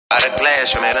Got a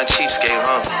glass, man, a cheapskate,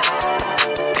 huh?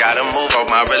 Gotta move on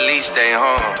my release day,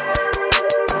 huh?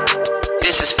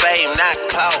 This is fame, not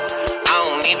clout. I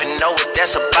don't even know what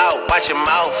that's about. Watch your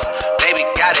mouth. Baby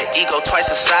got an ego twice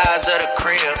the size of the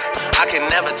crib. I can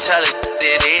never tell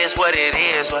it is what it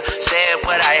is. But said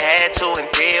what I had to and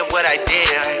did what I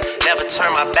did. Never turn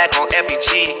my back on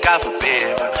FBG, God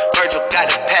forbid. Virgil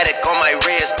got a paddock on my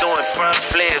wrist, doing front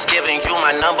flips. Giving you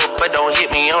my number, but don't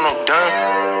hit me on no done.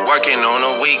 Working on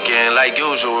the weekend like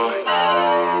usual.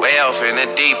 Way off in the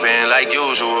deep end like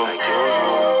usual.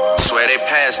 Swear they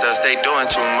passed us, they doing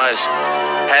too much.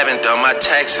 Haven't done my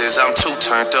taxes, I'm too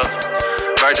turned up.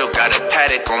 Virgil got a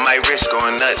paddock on my wrist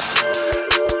going nuts.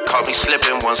 Caught me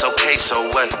slipping once, okay, so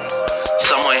what?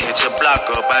 Someone hit your block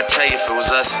up, I tell you if it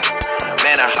was us.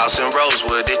 Man, a house in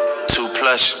Rosewood, it too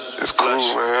plush. It's cool,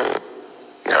 man.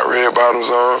 Got red bottoms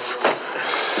on.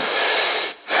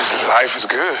 Life is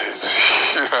good.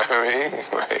 You know what I mean?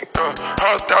 Like,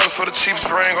 $100,000 for the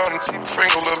cheapest ring on the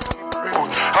finger, little.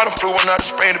 I done flew one out of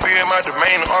Spain to be in my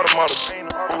domain, automata.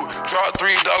 Dropped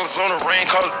 $3 on the ring,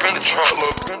 cause it been the truck,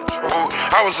 look.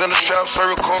 I was in the trap,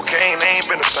 serving cocaine, they ain't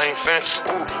been the same since.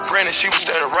 Granted, she was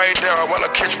standing right there while I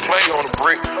catch play on the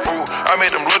brick. I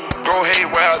made them look, go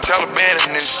haywire, Taliban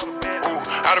in this.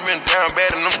 I done been down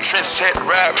bad in them trenches, had to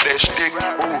ride with that stick.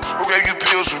 Who gave you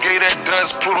pills, who gave that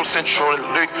dust, Pluto sent you on the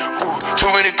lick. Too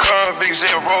many convicts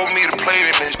that rolled me to play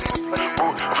in this.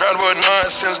 I'm proud of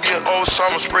nonsense, getting old, so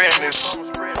I'm spreading this.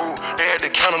 They had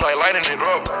the counter like lighting it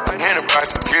up, anybody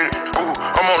can get it.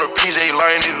 I'm on a PJ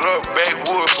lighting it up,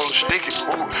 backwood full of sticky.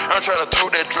 I'm trying to throw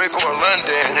that Draco in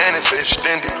London, and it's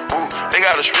extended. They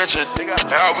got a stretcher,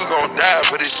 how we gon' die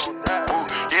for this?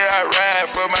 Yeah, I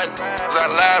ride for my I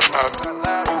lied about it.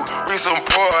 We some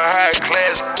poor, high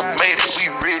class, made it, we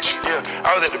rich. Yeah,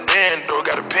 I was at the band, though,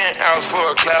 got a penthouse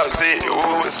for a closet.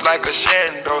 It's like a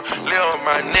shando, live on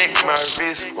my neck, my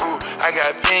wrist. I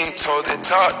got pink toes that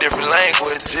talk different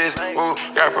languages.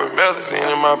 Got promethazine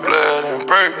in my blood and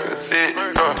Percocet.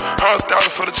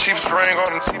 $100,000 for the cheapest ring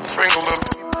on the finger, look.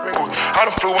 I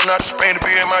done flew one out of Spain to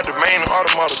be in my domain,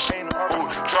 automata.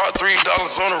 Dropped $3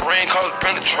 on the ring, cause it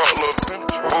been the truck, look.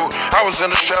 I was in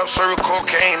the trap, serving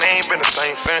cocaine, they ain't been the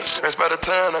same since. That's by the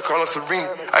time I call her Serena.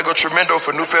 I go tremendo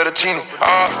for new fettuccine.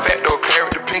 All fat though,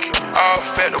 claret the pinky. All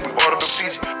fat though, we order the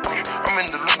Fiji. I'm in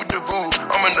the loop with the voo,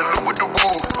 I'm in the loop with the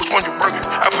woo. Which one you working?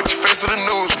 I put your face to the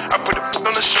news, I put the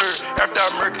on the shirt. After I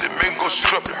murdered it, make me go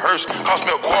shoot up the hearse. Cost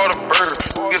me a quarter bird.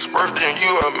 Get birthday and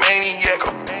you a maniac,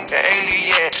 an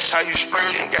alien. How you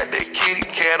splurging? Got that kitty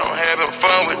cat, I'm having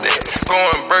fun with that.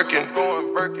 Going Birkin.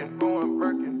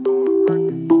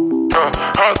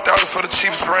 $100,000 for the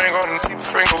cheapest ring on the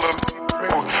finger, look.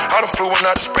 I done flew one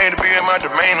out of Spain to be in my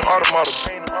domain, automata.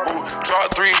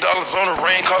 Dropped $3 on the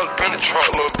ring, cause it been the truck,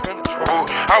 look.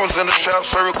 I was in the trap,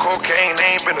 serving cocaine,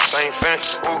 they ain't been the same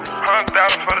since.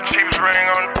 $100,000 for the cheapest ring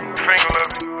on the finger,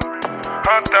 look.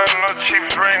 $100,000 for the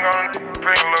cheapest ring on the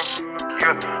finger, look.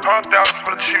 Yeah, $100,000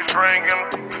 for the cheapest ring on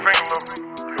the finger, look.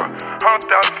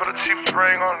 $100,000 for the cheapest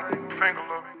ring on the finger,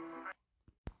 look.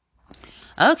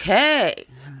 Okay,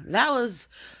 that was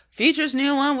Future's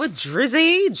new one with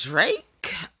Drizzy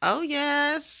Drake. Oh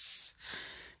yes,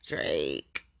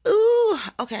 Drake. Ooh,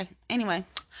 okay. Anyway,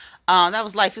 that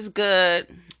was Life is Good.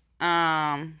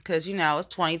 Cause you know it's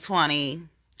 2020 and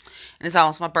it's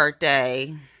almost my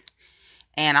birthday,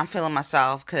 and I'm feeling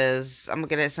myself cause I'm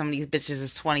looking at some of these bitches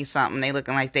is 20 something. They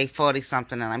looking like they 40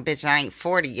 something, and I'm bitch. I ain't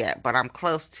 40 yet, but I'm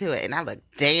close to it, and I look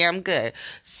damn good.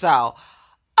 So,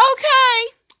 okay.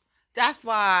 That's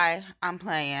why I'm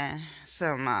playing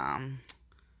some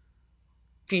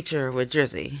Future with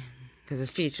Drizzy, because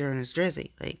it's Future and it's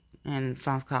Drizzy, like, and the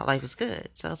song's called Life is Good.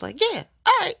 So I was like, yeah,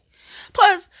 all right.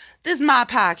 Plus, this is my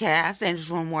podcast, Dangerous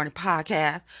One Morning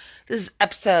Podcast. This is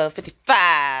episode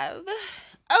 55.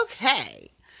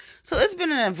 Okay, so it's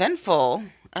been an eventful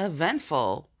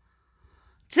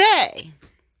day,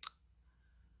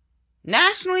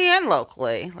 nationally and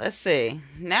locally. Let's see.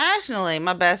 Nationally,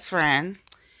 my best friend.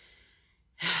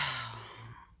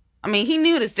 I mean, he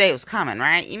knew this day was coming,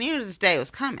 right? He knew this day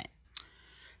was coming.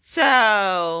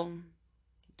 So,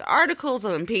 the articles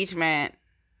of impeachment,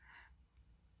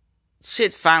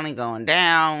 shit's finally going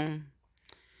down.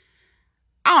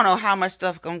 I don't know how much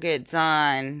stuff gonna get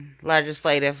done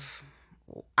legislative.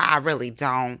 I really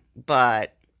don't,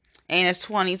 but ain't it's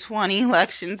 2020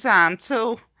 election time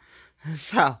too?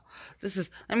 So,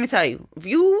 let me tell you, if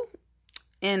you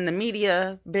in the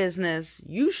media business,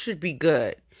 you should be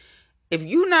good. If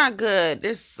you not good,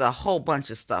 there's a whole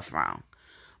bunch of stuff wrong.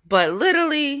 But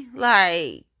literally,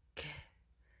 like,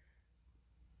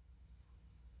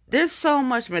 there's so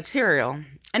much material.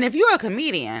 And if you're a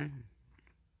comedian,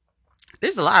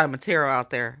 There's a lot of material out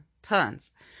there. Tons.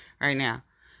 Right now.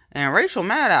 And Rachel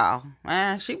Maddow,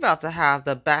 man, she about to have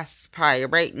the best probably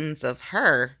ratings of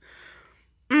her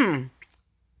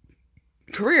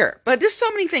career. But there's so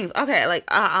many things. Okay, like,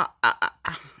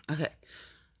 okay.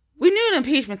 We knew the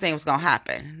impeachment thing was gonna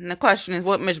happen. And the question is,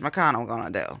 what Mitch McConnell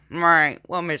gonna do? Right?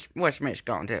 What's Mitch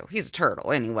gonna do? He's a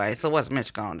turtle anyway, so what's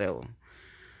Mitch gonna do?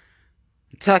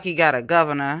 Kentucky got a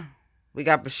governor. We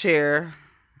got Bashir.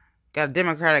 Got a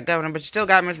Democratic governor, but you still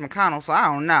got Mitch McConnell, so I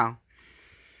don't know.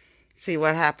 See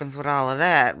what happens with all of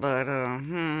that. But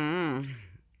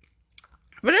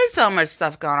there's so much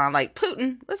stuff going on. Like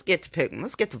Putin. Let's get to Putin.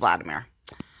 Let's get to Vladimir.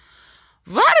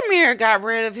 Vladimir got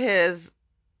rid of his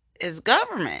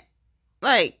government.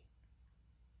 Like,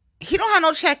 he don't have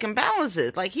no check and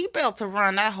balances. Like, he built to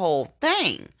run that whole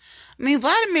thing. I mean,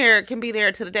 Vladimir can be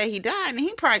there till the day he died, and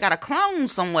he probably got a clone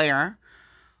somewhere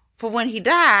for when he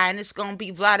died, and it's gonna be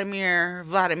Vladimir.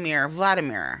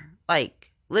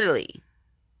 Like, literally.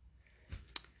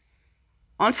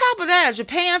 On top of that,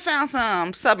 Japan found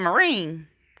some submarine,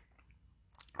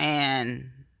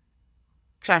 and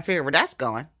trying to figure where that's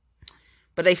going.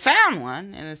 But they found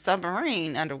one in a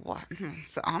submarine underwater.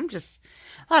 So I'm just,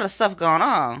 a lot of stuff going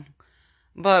on.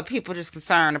 But people just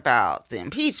concerned about the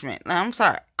impeachment. I'm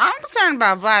sorry. I'm concerned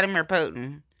about Vladimir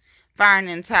Putin firing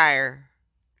the entire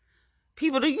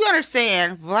people. Do you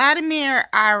understand? Vladimir,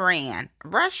 Iran,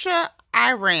 Russia,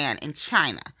 Iran, and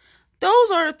China.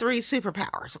 Those are the three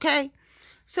superpowers, okay?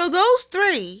 So those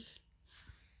three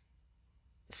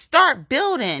start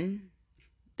building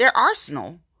their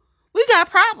arsenal. We got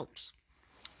problems.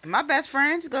 And my best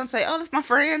friend's gonna say, "Oh, that's my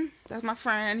friend. That's my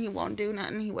friend. He won't do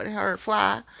nothing. He wouldn't hurt a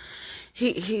fly.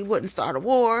 He wouldn't start a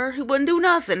war. He wouldn't do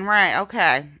nothing." Right?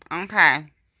 Okay.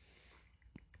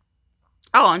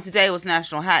 Oh, and today was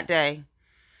National Hat Day,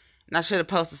 and I should have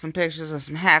posted some pictures of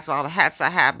some hats, all the hats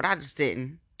I have, but I just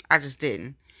didn't.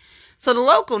 So the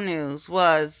local news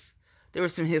was there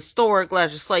was some historic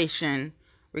legislation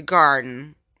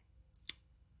regarding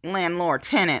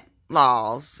landlord-tenant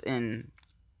laws and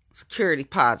security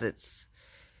deposits.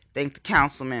 Thank the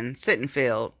Councilman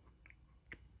Sittenfeld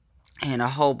and a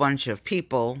whole bunch of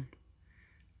people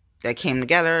that came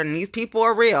together. And these people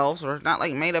are real, so it's not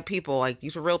like made up people. Like,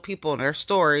 these are real people and their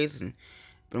stories, and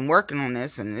been working on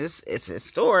this. And it's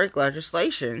historic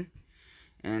legislation.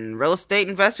 And Real Estate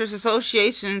Investors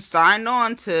Association signed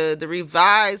on to the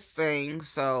revised thing.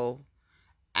 So,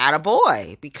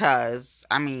 attaboy, because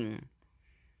I mean,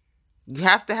 you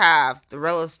have to have the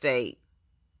real estate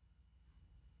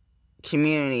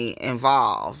community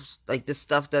involved. Like, this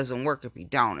stuff doesn't work if you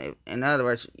don't. In other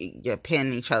words, you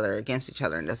pin each other against each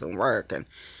other and it doesn't work. And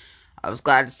I was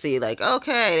glad to see, like,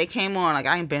 okay, they came on. Like,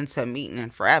 I ain't been to a meeting in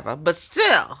forever, but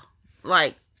still,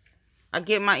 like, I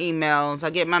get my emails, I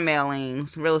get my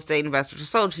mailings. Real Estate Investors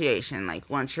Association. Like,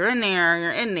 once you're in there,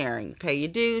 you're in there. You pay your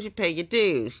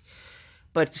dues,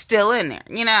 but you're still in there,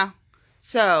 you know?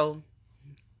 So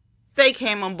they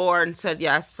came on board and said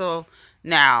yes. So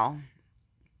now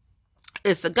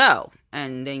it's a go.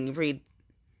 And then you read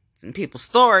some people's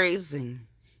stories, and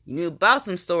you knew about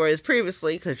some stories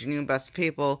previously because you knew about some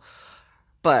people,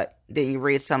 but then you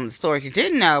read some of the stories you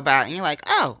didn't know about, and you're like,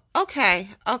 oh, okay.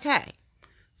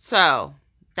 So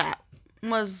that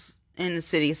was in the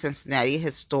city of Cincinnati,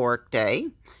 historic day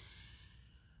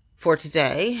for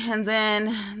today. And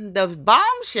then the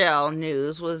bombshell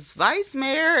news was Vice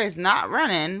Mayor is not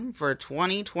running for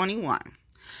 2021.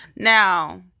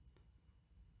 Now,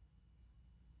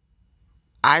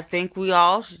 I think we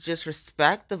all should just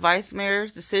respect the Vice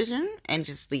Mayor's decision and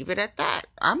just leave it at that.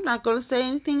 I'm not going to say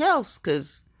anything else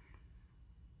because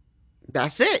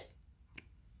that's it.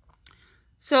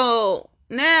 So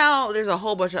now there's a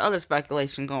whole bunch of other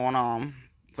speculation going on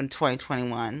for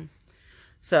 2021.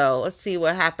 So let's see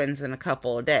what happens in a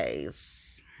couple of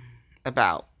days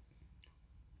about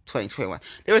 2021.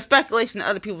 There was speculation that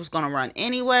other people was going to run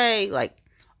anyway, like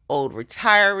old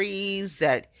retirees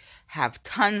that have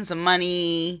tons of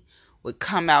money would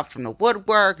come out from the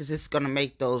woodwork. Is this going to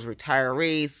make those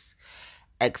retirees,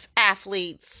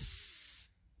 ex-athletes,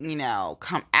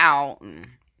 come out and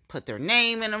put their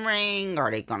name in the ring?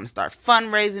 Are they going to start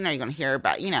fundraising? Are you going to hear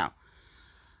about,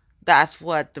 that's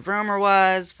what the rumor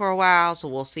was for a while. So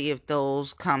we'll see if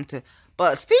those come to.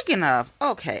 But speaking of,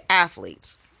 okay,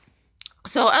 athletes.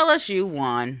 So LSU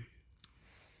won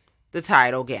the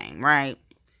title game, right?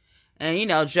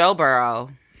 And Joe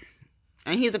Burrow,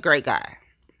 and he's a great guy.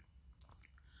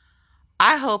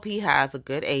 I hope he has a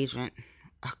good agent,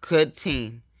 a good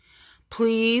team.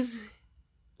 Please,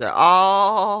 they're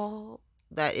all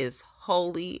that is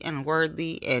holy and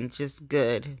worthy and just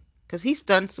good. Because he's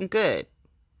done some good.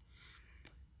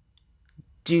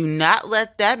 Do not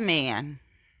let that man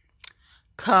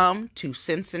come to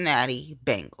Cincinnati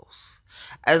Bengals.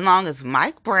 As long as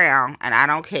Mike Brown, and I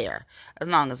don't care, as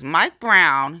long as Mike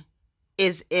Brown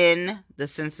is in the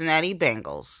Cincinnati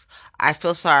Bengals, I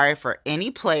feel sorry for any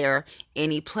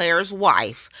player's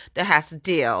wife that has to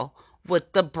deal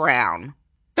with the Brown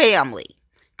family.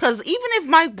 Because even if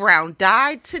Mike Brown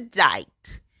died tonight,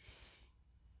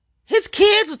 his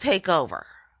kids would take over.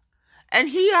 And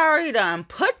he already done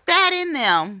put that in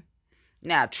them.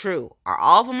 Now, true, are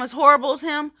all of them as horrible as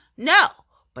him? No.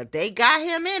 But they got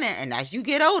him in it. And as you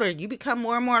get older, you become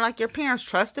more and more like your parents.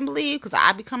 Trust and believe, because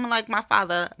I becoming like my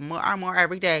father more and more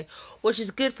every day, which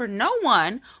is good for no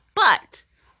one. But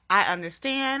I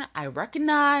understand, I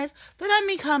recognize that I'm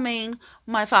becoming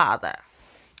my father.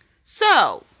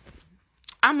 So,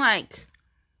 I'm like,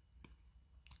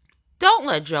 don't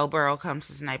let Joe Burrow come to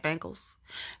Cincinnati Bengals.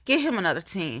 Get him another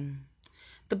team.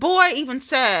 The boy even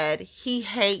said he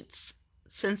hates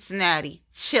Cincinnati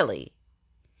chili.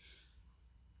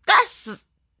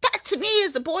 That to me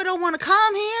is the boy don't want to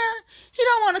come here. He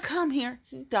don't want to come here.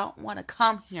 He don't want to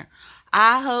come here.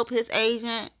 I hope his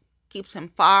agent keeps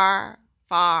him far,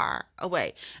 far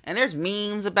away. And there's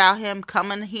memes about him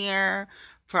coming here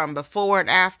from before and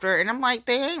after. And I'm like,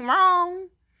 they ain't wrong.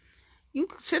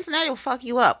 Cincinnati will fuck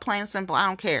you up, plain and simple. I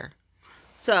don't care.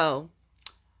 So,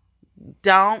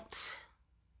 don't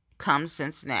come to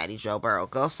Cincinnati, Joe Burrow.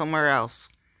 Go somewhere else.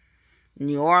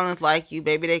 New Orleans like you.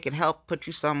 Maybe they can help put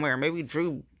you somewhere. Maybe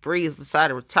Drew Brees decided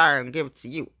to retire and give it to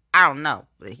you. I don't know.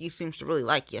 But he seems to really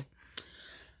like you.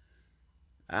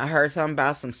 I heard something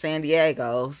about some San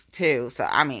Diego's too. So,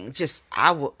 I mean,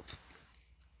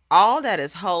 all that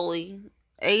is holy.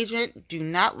 Agent, do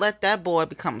not let that boy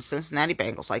become a Cincinnati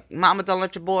Bengals. Like, mama, don't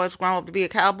let your boys grow up to be a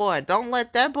cowboy. Don't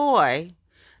let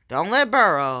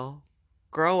Burrow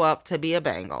grow up to be a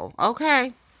Bengal.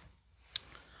 Okay?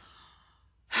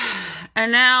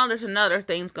 And now there's another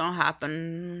thing's gonna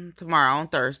happen tomorrow on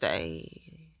Thursday,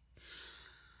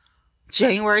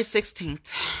 January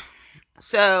 16th.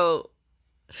 So,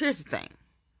 here's the thing.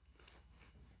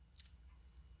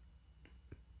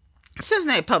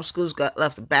 Cincinnati Public Schools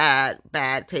left a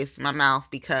bad taste in my mouth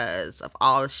because of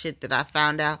all the shit that I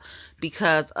found out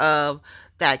because of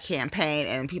that campaign.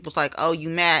 And people's like, oh, you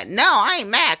mad? No, I ain't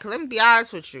mad, because let me be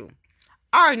honest with you.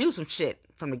 I already knew some shit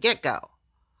from the get-go.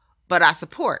 But I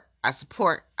support.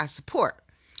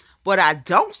 What I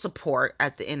don't support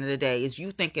at the end of the day is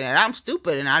you thinking that I'm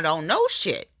stupid and I don't know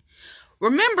shit.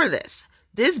 Remember this.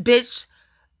 This bitch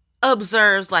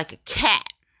observes like a cat.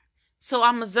 So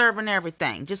I'm observing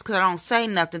everything. Just because I don't say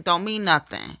nothing don't mean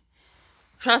nothing.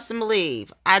 Trust and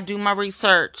believe. I do my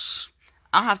research.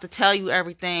 I don't have to tell you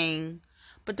everything.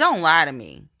 But don't lie to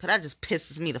me. Because that just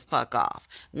pisses me the fuck off.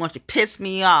 And once you piss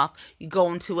me off, you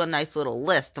go into a nice little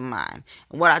list of mine.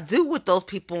 And what I do with those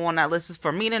people on that list is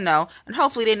for me to know. And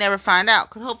hopefully they never find out.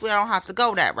 Because hopefully I don't have to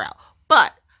go that route.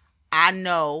 But I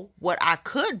know what I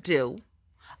could do.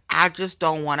 I just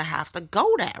don't want to have to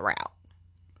go that route.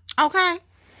 Okay?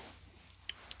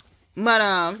 But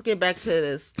let's get back to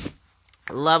this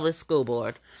lovely school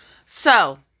board.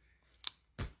 So,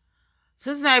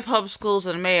 Cincinnati Public Schools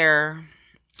and the mayor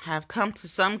have come to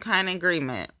some kind of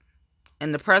agreement.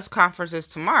 And the press conference is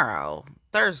tomorrow,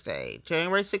 Thursday,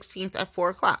 January 16th at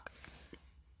 4 o'clock.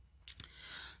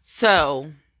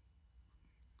 So,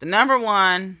 the number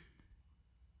one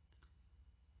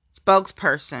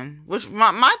spokesperson, which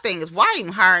my thing is, why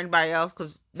even hire anybody else?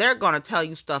 Because they're going to tell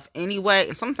you stuff anyway.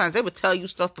 And sometimes they would tell you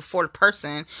stuff before the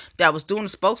person that was doing the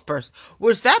spokesperson,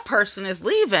 which that person is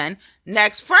leaving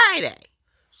next Friday.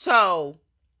 So,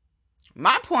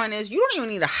 my point is, you don't even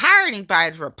need to hire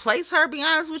anybody to replace her, be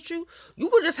honest with you. You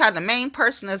could just have the main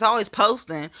person that's always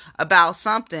posting about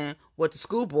something with the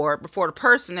school board before the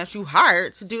person that you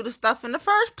hired to do the stuff in the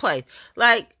first place.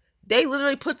 Like, they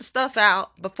literally put the stuff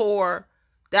out before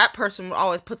that person would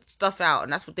always put the stuff out,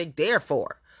 and that's what they're there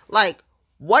for. Like,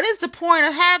 what is the point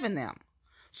of having them?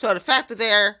 So the fact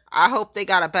that I hope they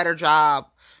got a better job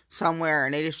somewhere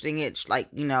and they just didn't get, like,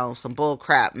 you know, some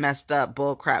messed up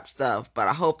bull crap stuff, but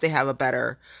I hope they have a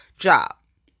better job.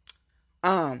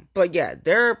 But yeah,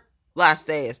 their last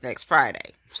day is next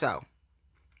Friday. So,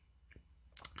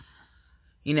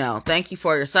 you know, thank you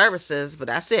for your services, but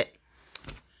that's it.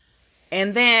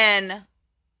 And then,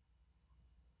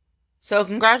 so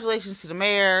congratulations to the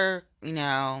mayor, you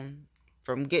know,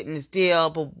 from getting this deal.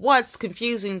 But what's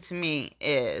confusing to me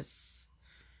is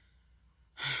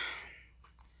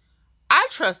I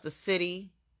trust the city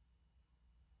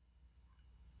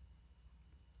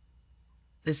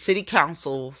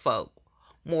council folk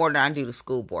more than I do the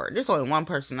school board. There's only one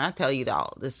person, I tell you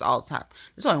this all the time.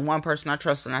 There's only one person I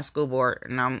trust in that school board,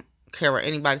 and I don't care what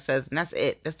anybody says, and that's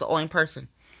it. That's the only person.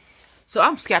 So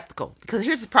I'm skeptical, because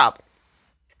here's the problem.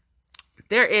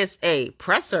 There is a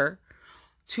presser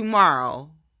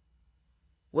tomorrow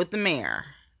with the mayor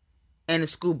and the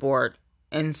school board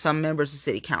and some members of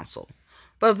city council.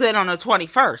 But then on the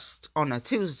 21st, on a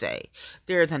Tuesday,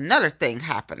 there's another thing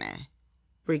happening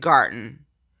regarding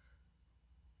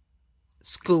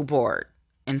school board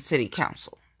and city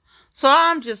council. So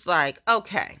I'm just like,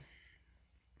 okay,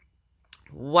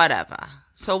 whatever.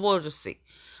 So we'll just see.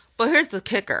 But here's the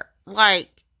kicker. Like,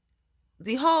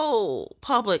 the whole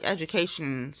public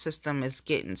education system is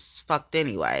getting fucked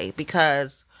anyway,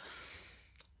 because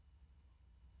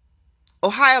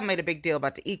Ohio made a big deal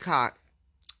about the ECOC.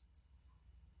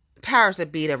 The powers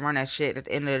that be that run that shit at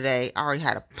the end of the day already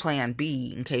had a plan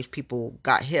B in case people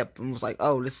got hip and was like,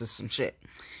 oh, this is some shit.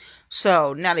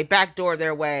 So now they backdoor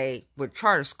their way with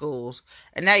charter schools,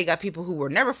 and now you got people who were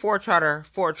never for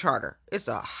charter. It's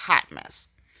a hot mess.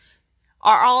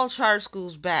 Are all charter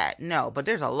schools bad? No, but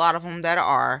there's a lot of them that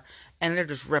are, and they're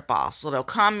just rip-offs. So they'll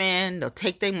come in, they'll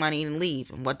take their money and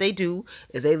leave. And what they do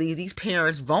is they leave these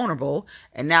parents vulnerable,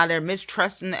 and now they're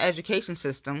mistrusting the education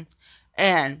system.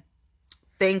 And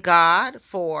thank God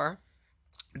for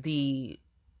the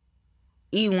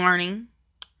e-learning,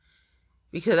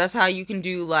 because that's how you can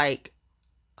do like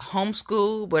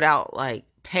homeschool without like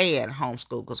paying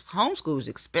homeschool, because homeschool is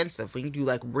expensive. When you do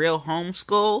like real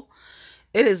homeschool,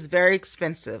 it is very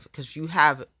expensive because you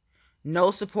have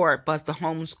no support but the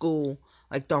homeschool,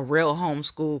 like the real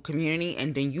homeschool community,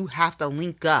 and then you have to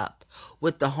link up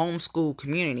with the homeschool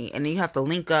community, and then you have to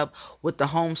link up with the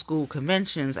homeschool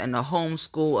conventions and the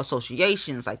homeschool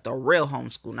associations, like the real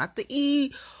homeschool, not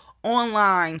the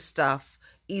online stuff,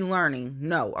 e-learning.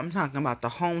 No, I'm talking about the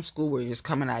homeschool where you're just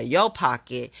coming out of your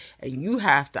pocket and you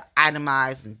have to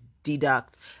itemize and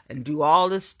deduct and do all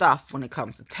this stuff when it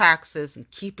comes to taxes and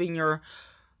keeping your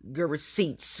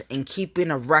receipts and keeping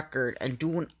a record and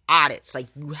doing audits. Like,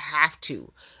 you have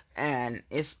to. And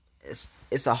it's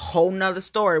a whole nother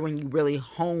story when you really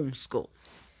homeschool.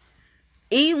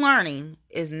 E-learning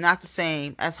is not the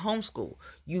same as homeschool.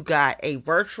 You got a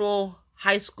virtual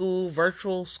high school,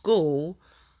 virtual school,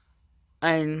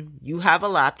 and you have a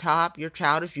laptop your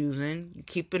child is using, you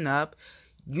keeping up,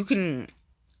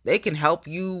 they can help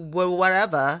you with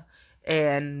whatever,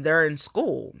 and they're in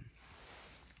school.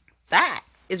 That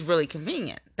is really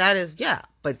convenient. That is, yeah.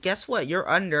 But guess what? You're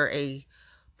under a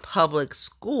public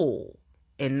school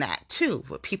in that too.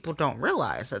 But people don't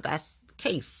realize that that's the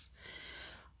case.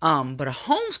 But a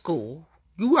homeschool,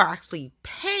 you are actually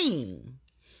paying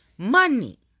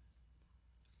money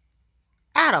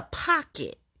out of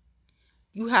pocket.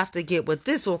 You have to get with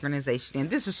this organization and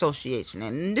this association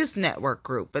and this network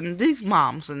group and these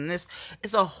moms and this.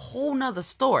 It's a whole nother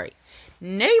story.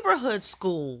 Neighborhood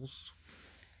schools,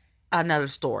 another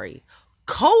story.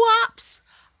 Co-ops,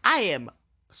 I am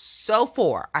so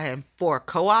for. I am for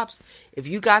co-ops. If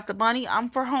you got the money, I'm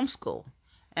for homeschool.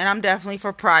 And I'm definitely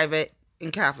for private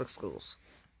and Catholic schools.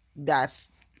 That's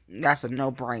a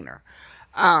no-brainer.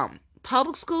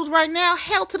 Public schools right now,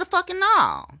 hell to the fucking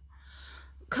no.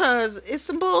 Because it's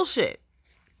some bullshit.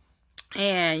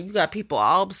 And you got people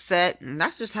all upset. And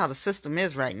that's just how the system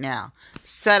is right now.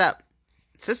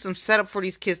 System set up for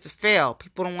these kids to fail.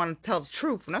 People don't want to tell the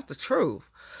truth. And that's the truth.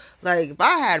 Like, if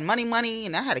I had money,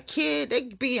 and I had a kid,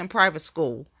 they'd be in private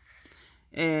school.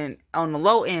 And on the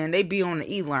low end, they'd be on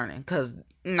the e-learning. Because,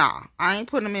 nah, I ain't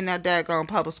putting them in that daggone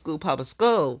public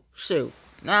school. Shoot.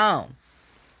 No.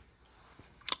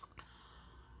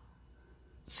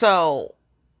 So,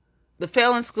 the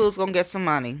failing school's gonna get some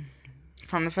money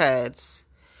from the feds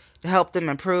to help them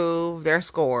improve their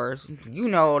scores. You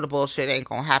know the bullshit ain't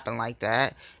gonna happen like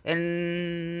that.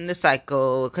 And the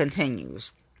cycle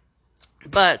continues.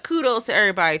 But kudos to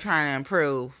everybody trying to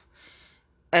improve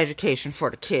education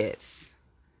for the kids.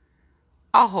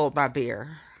 I'll hold my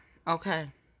beer. Okay.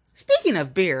 Speaking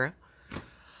of beer,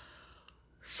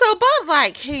 so Bud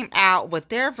Light came out with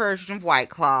their version of White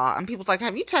Claw, and people's like,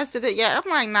 have you tested it yet?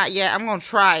 I'm like, not yet. I'm going to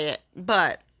try it.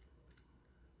 But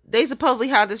they supposedly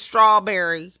have this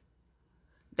strawberry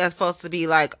that's supposed to be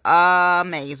like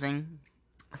amazing.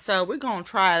 So we're going to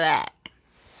try that.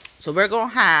 So we're going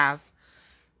to have,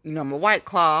 my White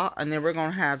Claw, and then we're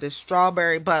going to have this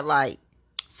strawberry Bud Light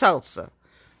salsa.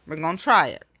 We're going to try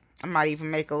it. I might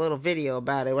even make a little video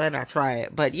about it when I try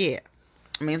it. But yeah,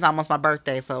 I mean, it's almost my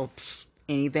birthday, so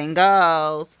anything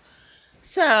goes.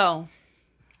 So,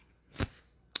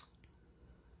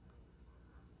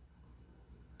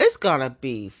 it's gonna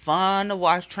be fun to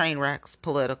watch train wrecks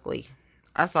politically.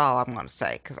 That's all I'm going to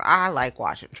say. Because I like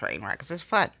watching train wrecks. It's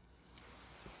fun.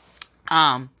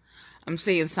 I'm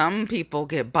seeing some people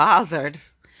get bothered.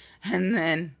 And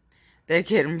then they're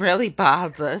getting really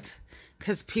bothered.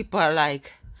 Because people are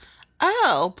like,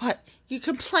 oh, but you're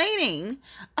complaining.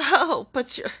 Oh,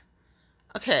 but you're...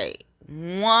 Okay.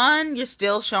 1, you're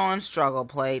still showing struggle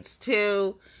plates.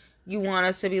 2, you want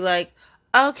us to be like,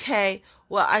 okay,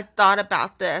 well, I thought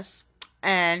about this.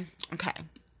 And, okay.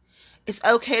 It's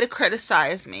okay to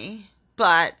criticize me,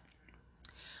 but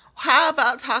how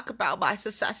about talk about my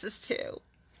successes too?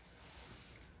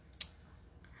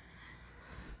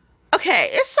 Okay,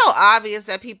 it's so obvious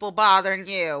that people bothering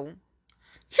you.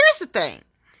 Here's the thing.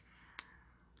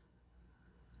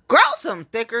 Grow some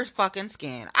thicker fucking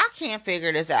skin. I can't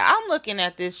figure this out. I'm looking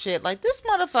at this shit like this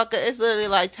motherfucker is literally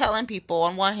like telling people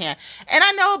on one hand. And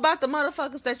I know about the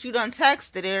motherfuckers that you done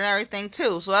texted and everything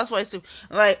too. So that's why it's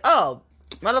like, oh,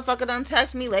 motherfucker done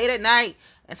text me late at night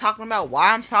and talking about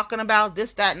why I'm talking about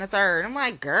this, that, and the third. I'm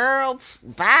like, girl,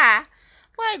 bye.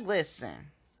 Like,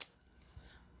 listen.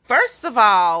 First of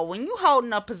all, when you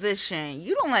holding a position,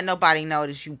 you don't let nobody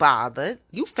notice you bothered.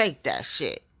 You fake that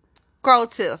shit. Grow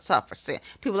till suffer sin.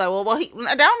 People like, well,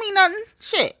 that don't mean nothing.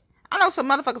 Shit. I know some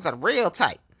motherfuckers are real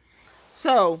tight.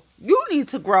 So, you need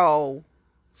to grow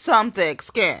some thick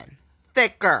skin.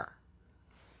 Thicker.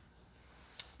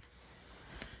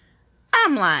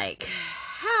 I'm like,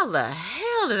 how the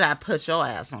hell did I put your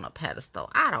ass on a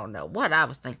pedestal? I don't know what I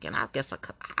was thinking. I guess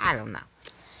I don't know.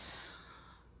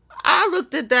 I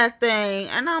looked at that thing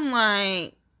and I'm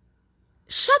like,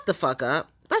 shut the fuck up.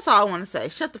 That's all I want to say.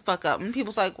 Shut the fuck up. And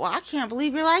people's like, well, I can't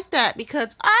believe you're like that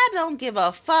because I don't give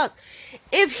a fuck.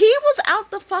 If he was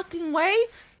out the fucking way,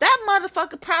 that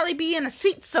motherfucker probably be in a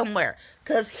seat somewhere.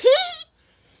 Because he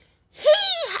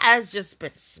has just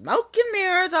been smoking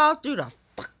mirrors all through the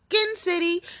fucking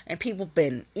city and people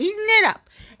been eating it up.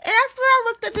 And after I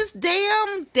looked at this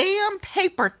damn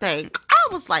paper thing, I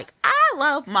was like, I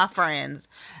love my friends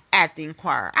at the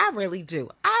Inquirer. I really do.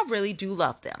 I really do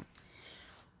love them.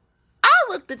 I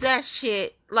looked at that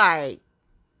shit like,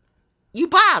 you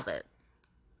bothered.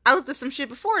 I looked at some shit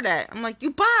before that. I'm like,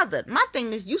 you bothered. My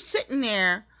thing is, you sitting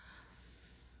there,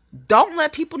 don't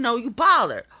let people know you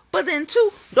bothered. But then,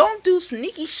 too, don't do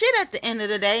sneaky shit at the end of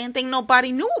the day and think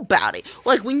nobody knew about it.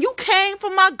 Like, when you came for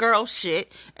my girl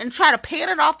shit and try to pan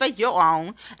it off as your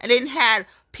own and then had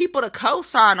people to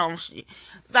co-sign on shit,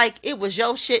 like it was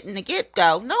your shit in the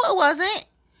get-go. No, it wasn't.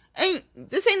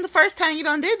 This ain't the first time you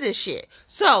done did this shit.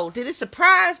 So, did it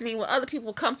surprise me when other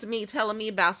people come to me telling me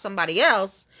about somebody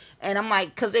else? And I'm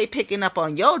like, because they picking up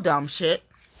on your dumb shit.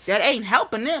 That ain't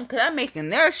helping them because I'm making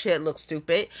their shit look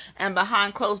stupid. And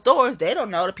behind closed doors, they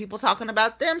don't know the people talking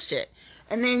about them shit.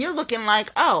 And then you're looking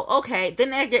like, oh, okay.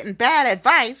 Then they're getting bad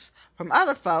advice from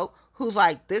other folk who's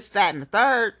like, this, that, and the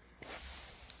third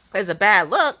is a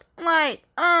bad look. I'm like,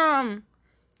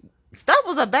 stuff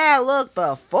was a bad look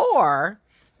before.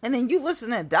 And then you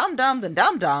listen to Dum Dum and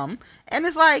Dum Dum. And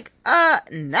it's like,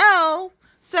 no.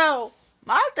 So,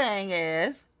 my thing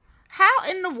is, how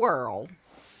in the world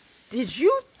did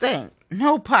you think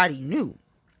nobody knew?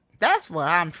 That's what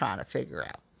I'm trying to figure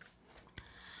out.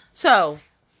 So,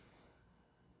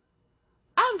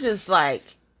 I'm just like,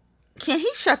 can he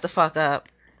shut the fuck up?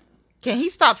 Can he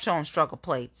stop showing struggle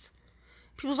plates?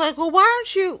 People's like, well, why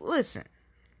aren't you... Listen,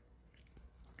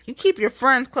 you keep your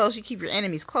friends close, you keep your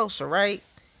enemies closer, right?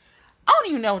 I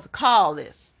don't even know what to call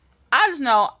this. I just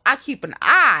know I keep an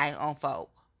eye on folk.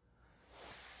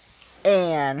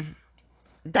 And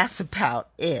that's about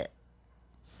it.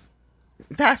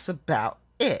 That's about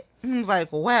it. And he's like,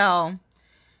 well,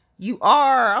 you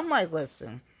are. I'm like,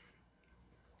 listen.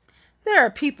 There are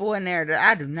people in there that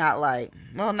I do not like.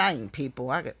 Well, not even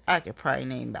people. I could probably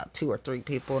name about 2 or 3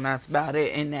 people, and that's about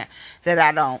it in there that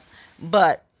I don't.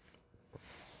 But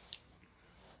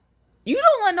you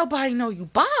don't let nobody know you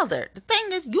bothered. The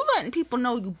thing is, you letting people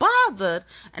know you bothered,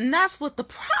 and that's what the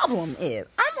problem is.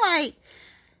 I'm like,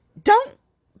 don't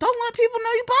let people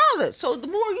know you bothered. So the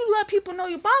more you let people know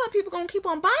you bothered, people gonna keep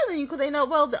on bothering you because they know,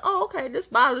 well, oh, okay, this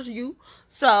bothers you,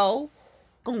 so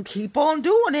gonna keep on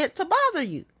doing it to bother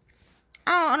you.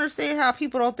 I don't understand how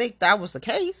people don't think that was the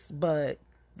case, but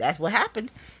that's what happened.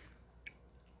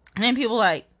 And then people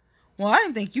like, well, I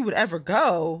didn't think you would ever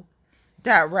go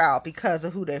that route because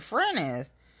of who their friend is.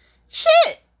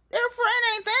 Shit, their friend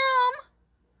ain't them.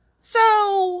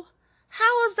 So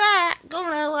how is that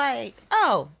gonna like,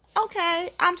 oh, okay,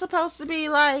 I'm supposed to be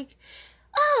like,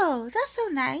 oh, that's so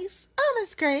nice. Oh,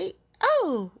 that's great.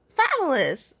 Oh,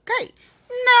 fabulous. Great.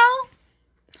 No.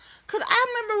 Because I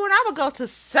remember when I would go to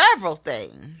several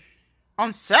things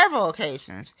on several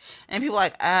occasions and people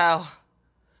like, oh,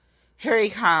 Here he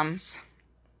comes.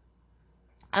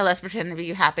 Oh, let's pretend to be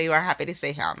happy. We're happy to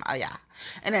see him. Oh, yeah.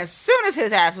 And as soon as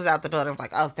his ass was out the building, I was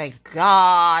like, oh, thank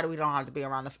God we don't have to be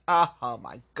around the... Oh,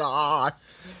 my God.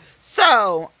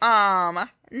 So,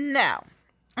 no.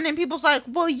 And then people's like,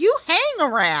 well, you hang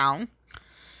around.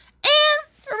 And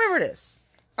remember this.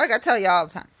 Like I tell you all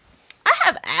the time. I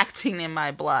have acting in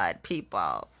my blood,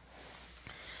 people.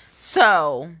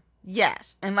 So,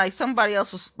 yes. And like somebody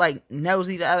else was like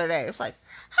nosy the other day. It's like,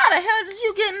 how the hell did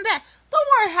you get in that? Don't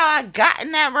worry how I got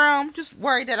in that room. Just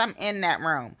worry that I'm in that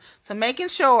room. So making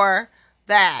sure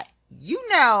that you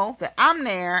know that I'm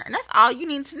there. And that's all you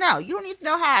need to know. You don't need to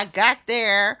know how I got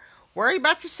there. Worry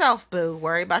about yourself, boo.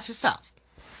 Worry about yourself.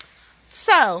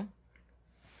 So,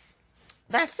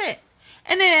 that's it.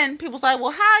 And then people's like,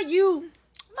 well, how you...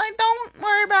 Like, don't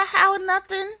worry about how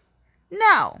nothing.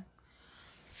 No.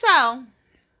 So,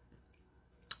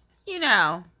 you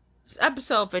know,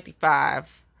 episode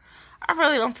 55. I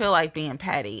really don't feel like being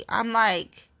petty. I'm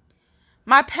like,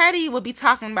 my petty would be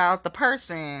talking about the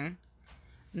person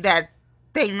that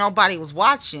think nobody was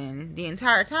watching the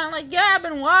entire time. Like, yeah, I've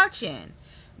been watching.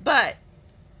 But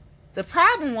the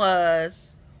problem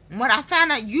was, when I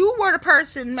found out you were the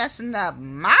person messing up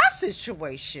my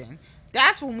situation,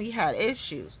 that's when we had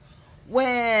issues.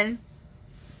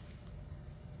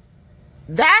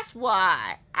 That's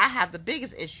why I have the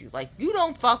biggest issue. Like, you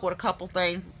don't fuck with a couple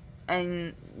things,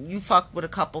 and you fuck with a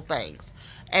couple things.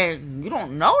 And you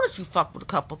don't notice you fuck with a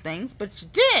couple things, but you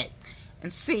did.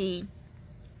 And see,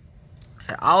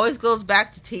 it always goes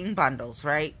back to team bundles,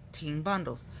 right? Team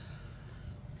bundles.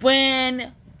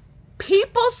 When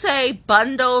people say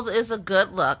bundles is a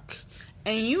good look,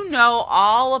 and you know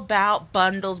all about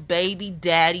bundles baby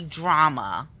daddy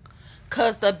drama,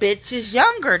 cause the bitch is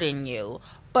younger than you,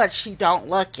 but she don't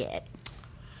look it.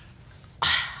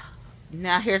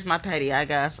 Now here's my petty, I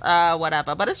guess.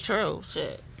 Whatever, but it's true.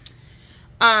 Shit.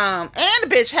 And the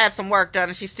bitch had some work done,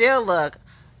 and she still look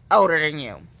older than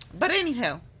you. But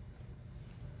anywho,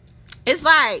 it's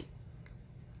like,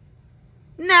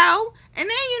 no, and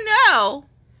then you know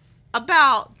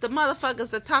about the motherfuckers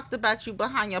that talked about you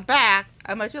behind your back,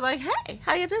 but you're like, hey,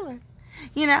 how you doing?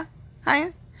 You know,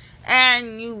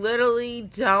 and you literally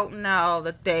don't know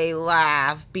that they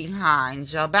laugh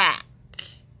behind your back.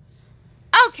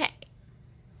 Okay.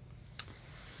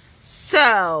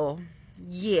 So,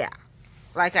 yeah.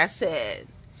 Like I said,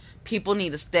 people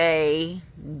need to stay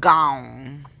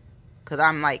gone. Because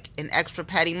I'm like in extra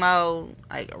petty mode.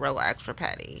 Like real extra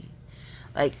petty.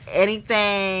 Like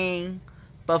anything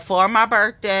before my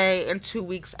birthday and 2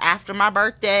 weeks after my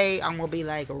birthday, I'm going to be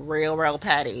like real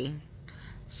petty.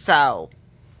 So,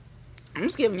 I'm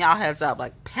just giving y'all heads up.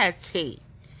 Like petty.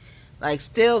 Like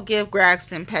still give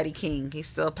Braxton petty king. He's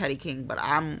still petty king. But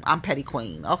I'm petty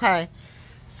queen. Okay.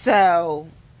 So,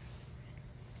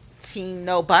 team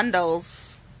no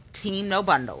bundles. Team no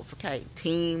bundles. Okay.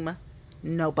 Team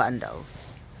no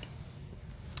bundles.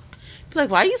 Be like,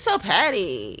 why are you so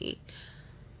petty?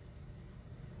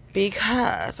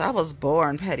 Because I was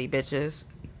born petty, bitches.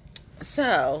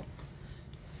 So,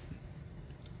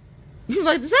 you're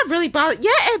like, does that really bother?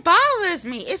 Yeah, it bothers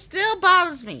me. It still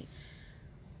bothers me.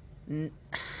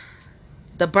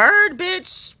 The bird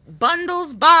bitch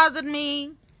bundles bothered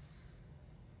me.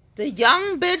 The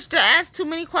young bitch that asked too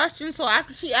many questions, so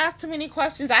after she asked too many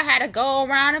questions, I had to go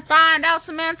around and find out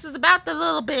some answers about the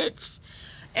little bitch.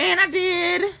 And I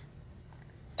did.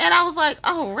 And I was like,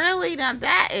 oh, really? Now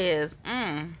that is,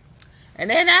 And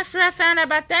then after I found out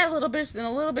about that little bitch, then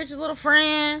the little bitch's little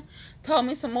friend told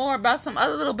me some more about some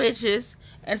other little bitches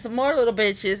and some more little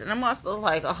bitches. And I'm also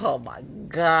like, oh my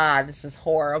God, this is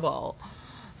horrible.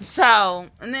 So,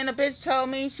 and then the bitch told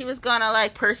me she was gonna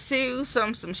like pursue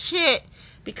some shit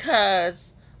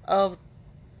because of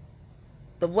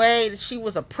the way that she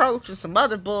was approaching some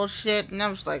other bullshit. And I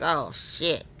was like, oh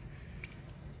shit.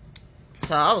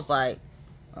 So I was like,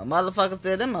 well, motherfuckers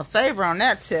did them a favor on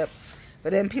that tip.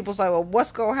 But then people's like, well,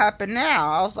 what's gonna happen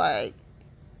now? I was like,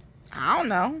 I don't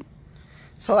know.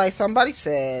 So like somebody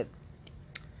said,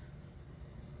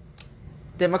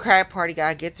 Democratic Party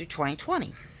gotta get through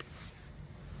 2020.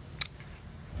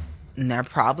 And they're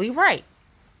probably right.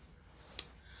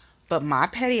 But my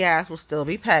petty ass will still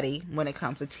be petty when it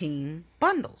comes to team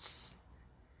bundles.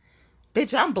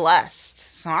 Bitch, I'm blessed.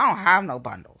 So I don't have no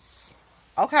bundles.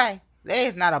 Okay? There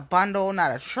is not a bundle,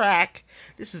 not a track.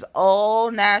 This is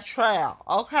all natural.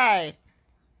 Okay?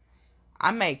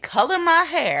 I may color my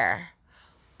hair,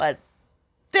 but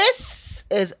this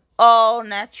is all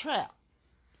natural.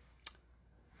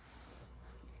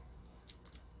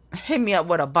 Hit me up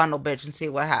with a bundle, bitch, and see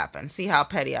what happens. See how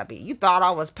petty I be. You thought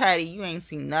I was petty. You ain't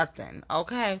seen nothing.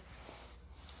 Okay?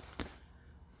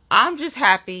 I'm just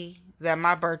happy that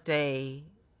my birthday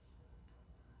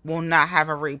will not have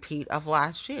a repeat of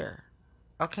last year.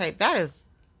 Okay,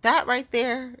 that right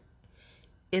there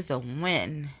is a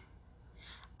win.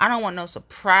 I don't want no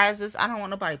surprises. I don't want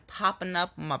nobody popping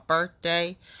up on my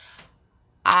birthday.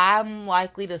 I'm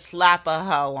likely to slap a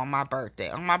hoe on my birthday.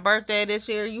 On my birthday this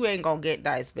year, you ain't gonna get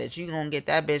nice, bitch. You gonna get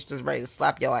that bitch just ready to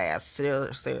slap your ass.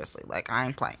 Seriously. Like, I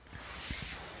ain't playing.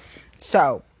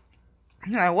 So,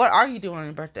 what are you doing on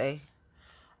your birthday?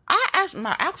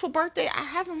 My actual birthday, I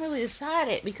haven't really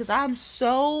decided because I'm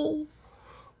so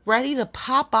ready to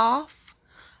pop off.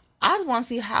 I just want to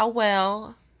see how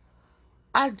well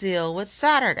I deal with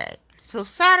Saturday. So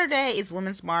Saturday is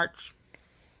Women's March,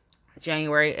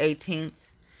 January 18th,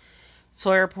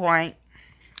 Sawyer Point.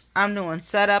 I'm doing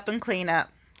setup and cleanup.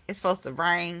 It's supposed to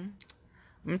rain.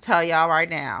 I'm going to tell y'all right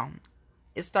now.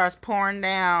 It starts pouring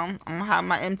down. I'm going to have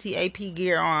my MTAP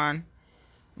gear on.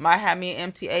 Might have me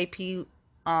an MTAP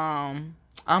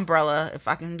umbrella if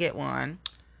I can get one.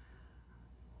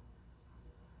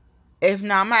 If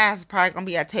not, my ass is probably going to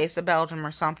be at Taste of Belgium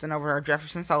or something over at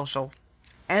Jefferson Social.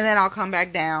 And then I'll come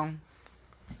back down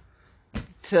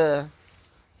to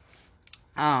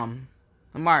the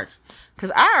March.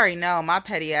 Because I already know my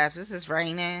petty ass, this is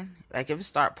raining. Like, if it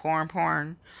start pouring,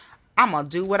 I'm going to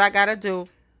do what I got to do.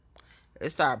 If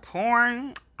it start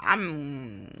pouring,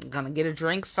 I'm going to get a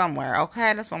drink somewhere.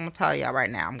 Okay? That's what I'm going to tell y'all right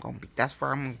now. That's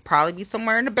where I'm going to probably be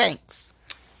somewhere in the banks.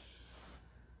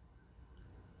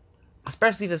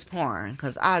 Especially if it's pouring.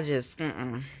 Because I just,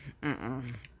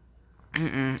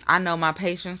 I know my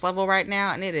patience level right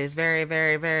now, and it is very,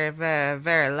 very, very, very,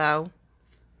 very low.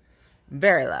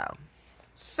 Very low.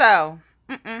 So,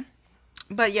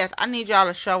 but yes, I need y'all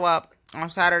to show up on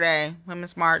Saturday,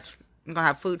 Women's March. I'm going to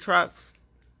have food trucks.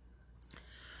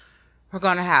 We're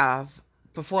going to have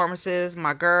performances.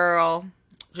 My girl,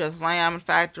 Just Lamb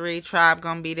Factory, Tribe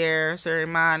going to be there,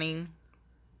 Ceremony.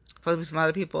 Supposed to be some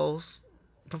other people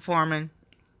performing.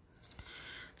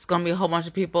 It's going to be a whole bunch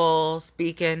of people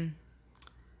speaking.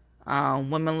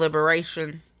 Women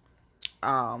liberation.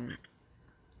 I'm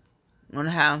going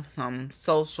to have some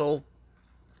social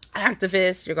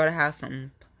activists. You're going to have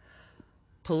some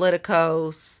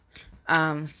politicos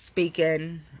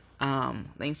speaking. I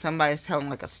think somebody's telling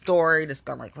like a story that's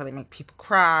going to like really make people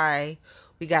cry.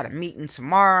 We got a meeting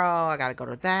tomorrow. I got to go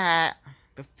to that.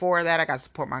 Before that, I got to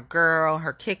support my girl,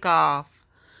 her kickoff.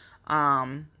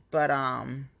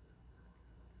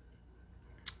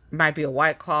 Might be a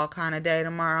White Claw kind of day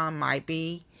tomorrow. Might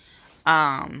be.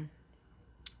 But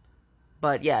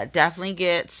yeah, definitely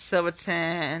get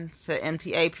Silverton to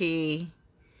MTAP.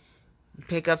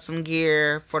 Pick up some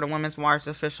gear for the Women's March,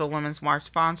 official Women's March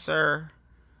sponsor.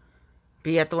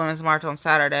 Be at the Women's March on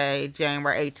Saturday,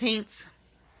 January 18th.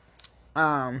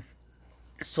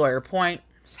 Sawyer Point.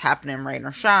 It's happening, rain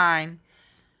or shine.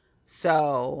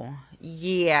 So,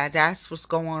 yeah, that's what's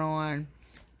going on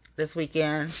this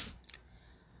weekend.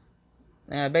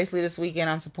 Basically, this weekend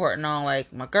I'm supporting all,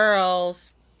 like, my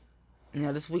girls.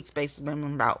 This week's basically been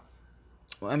about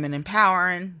women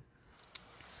empowering.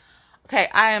 Okay,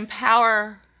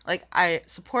 I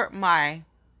support my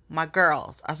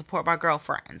girls. I support my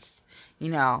girlfriends.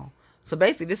 So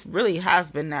basically this really has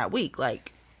been that week.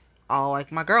 Like, all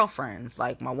like my girlfriends.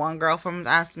 Like, my one girlfriend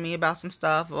asked me about some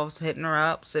stuff. I was hitting her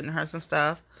up, sending her some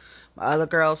stuff. My other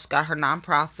girl's got her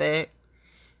nonprofit.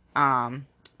 My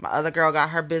other girl got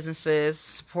her businesses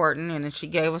supporting, and then she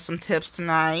gave us some tips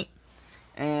tonight.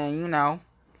 And,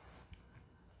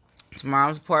 tomorrow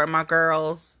I'm supporting my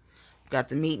girls. Got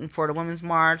the meeting for the Women's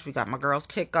March. We got my girls'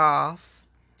 kickoff.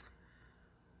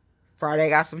 Friday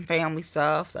got some family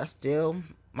stuff. That's still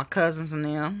my cousins and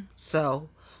them. So,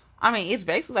 it's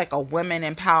basically like a women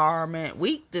empowerment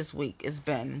week this week. It's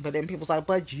been. But then people's like,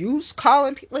 but you's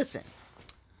calling people. Listen,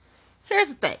 here's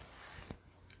the thing.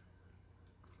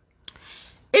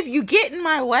 If you get in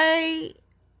my way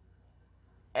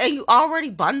and you already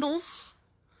bundles,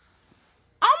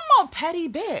 I'm a petty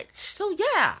bitch. So,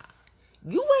 yeah.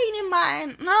 You ain't in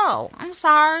mine. No, I'm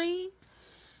sorry.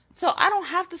 So I don't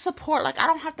have to support, I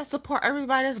don't have to support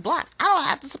everybody that's black. I don't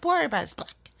have to support everybody that's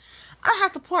black. I don't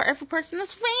have to support every person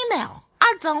that's female.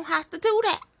 I don't have to do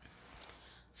that.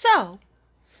 So,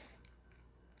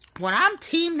 when I'm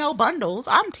team no bundles,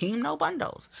 I'm team no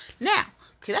bundles. Now,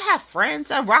 could I have friends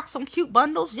that rock some cute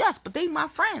bundles? Yes, but they my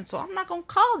friends, so I'm not going to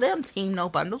call them team no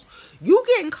bundles. You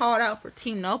getting called out for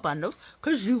team no bundles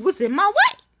because you was in my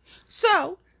way.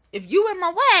 So, if you in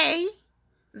my way,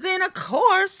 then of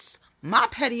course my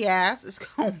petty ass is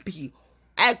going to be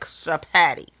extra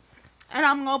petty. And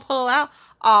I'm going to pull out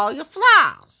all your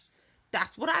flaws.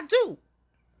 That's what I do.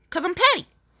 Because I'm petty.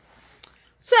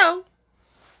 So,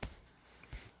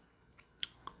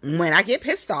 when I get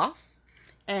pissed off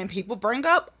and people bring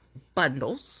up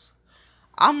bundles,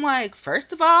 I'm like,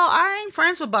 first of all, I ain't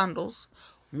friends with bundles.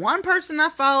 One person I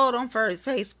followed on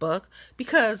Facebook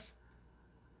because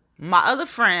my other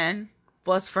friend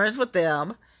was friends with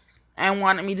them and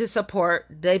wanted me to support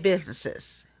their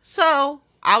businesses. So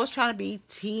I was trying to be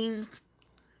team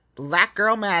Black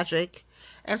Girl Magic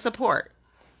and support.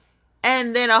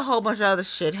 And then a whole bunch of other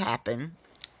shit happened.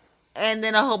 And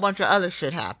then a whole bunch of other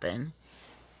shit happened.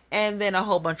 And then a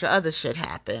whole bunch of other shit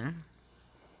happened.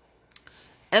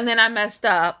 And then I messed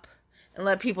up and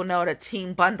let people know that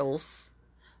Team Bundles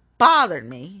bothered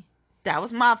me. That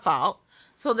was my fault.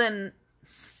 So then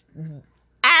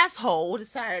asshole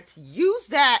decided to use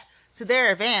that to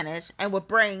their advantage and would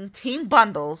bring Team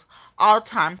Bundles all the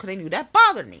time because they knew that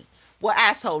bothered me. What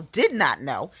asshole did not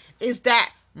know is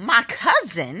that my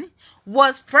cousin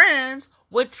was friends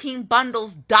with Team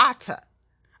Bundles' daughter.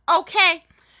 Okay?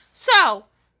 So,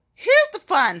 here's the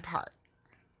fun part.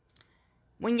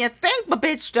 When you think a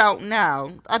bitch don't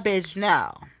know, a bitch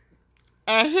know.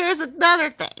 And here's another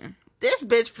thing. This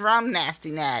bitch from Nasty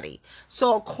Natty.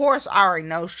 So, of course, I already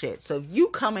know shit. So, if you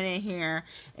coming in here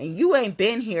and you ain't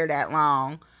been here that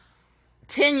long,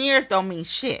 10 years don't mean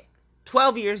shit.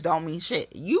 12 years don't mean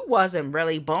shit. You wasn't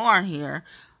really born here.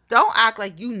 Don't act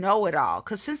like you know it all.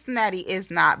 Because Cincinnati is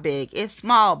not big. It's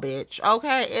small, bitch.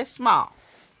 Okay? It's small.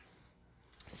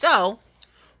 So,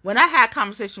 when I had a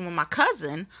conversation with my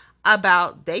cousin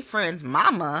about their friend's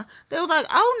mama, they was like,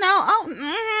 oh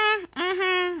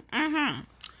no,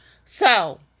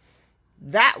 So,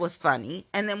 that was funny.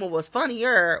 And then what was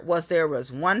funnier was there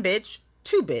was 1 bitch,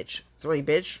 2 bitch, 3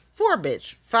 bitch, 4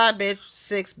 bitch, 5 bitch,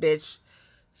 6 bitch,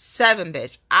 7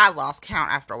 bitch. I lost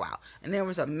count after a while. And there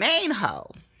was a main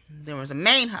hoe. And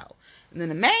then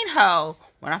the main hoe,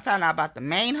 when I found out about the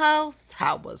main hoe,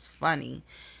 that was funny.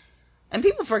 And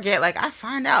people forget, like, I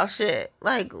find out shit,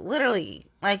 like, literally,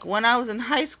 like, when I was in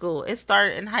high school, it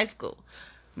started in high school.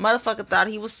 Motherfucker thought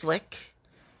he was slick,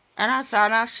 and I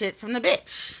found out shit from the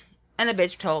bitch. And the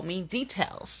bitch told me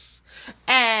details.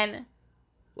 And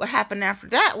what happened after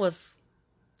that was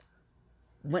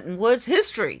Winton Woods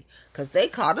history, because they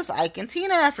called us Ike and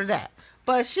Tina after that.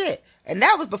 But shit, and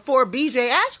that was before BJ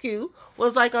Ashkew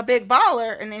was, like, a big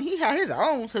baller, and then he had his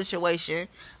own situation,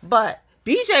 but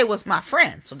BJ was my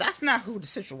friend, so that's not who the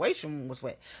situation was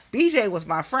with. BJ was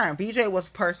my friend. BJ was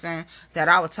a person that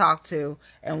I would talk to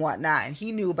and whatnot, and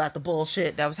he knew about the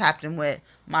bullshit that was happening with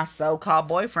my so-called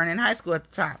boyfriend in high school at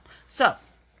the time. So,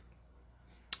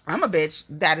 I'm a bitch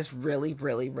that is really,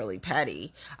 really, really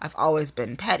petty. I've always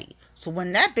been petty. So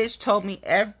when that bitch told me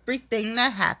everything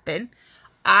that happened,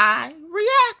 I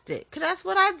reacted, because that's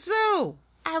what I do.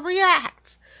 I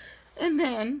react. And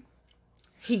then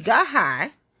he got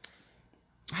high,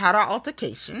 had an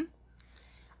altercation.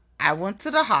 I went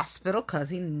to the hospital because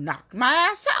he knocked my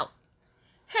ass out.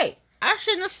 Hey, I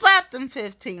shouldn't have slapped him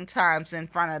 15 times in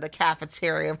front of the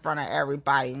cafeteria, in front of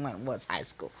everybody in Winton Woods High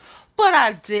School. But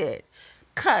I did.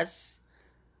 Because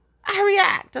I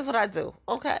react. That's what I do.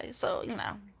 Okay, so, you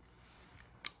know.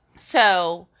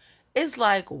 So, it's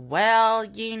like, well,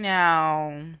 you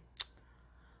know,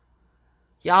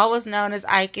 y'all was known as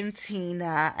Ike and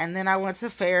Tina, and then I went to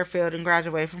Fairfield and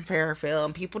graduated from Fairfield,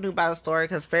 and people knew about the story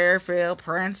because Fairfield,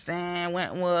 Princeton,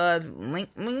 Wentwood,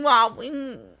 meanwhile,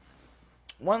 we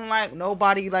wasn't like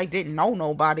nobody, like, didn't know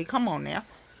nobody. Come on now.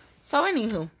 So,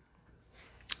 anywho,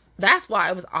 that's why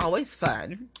it was always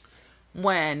fun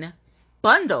when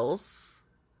bundles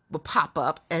would pop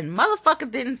up and motherfucker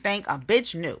didn't think a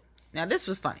bitch knew. Now, this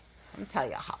was funny. Let me tell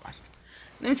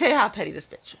you how petty this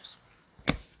bitch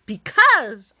is.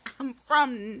 Because I'm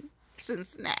from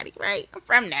Cincinnati, right? I'm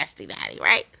from Nasty Natty,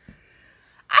 right?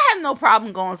 I have no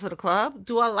problem going to the club.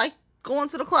 Do I like going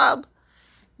to the club?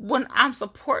 When I'm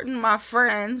supporting my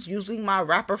friends, usually my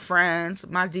rapper friends,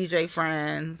 my DJ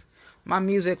friends, my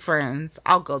music friends,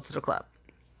 I'll go to the club.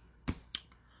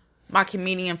 My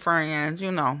comedian friends,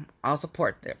 you know, I'll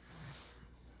support them.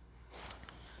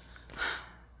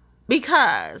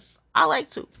 Because I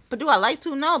like to. But do I like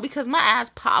to? No, because my ass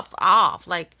pops off.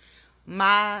 Like,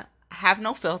 I have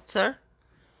no filter.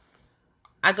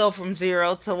 I go from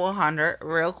 0 to 100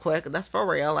 real quick. That's for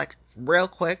real. Like, real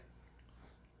quick.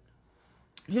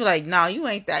 You're like, no, you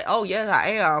ain't that. Oh, yes, I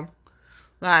am.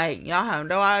 Like, y'all have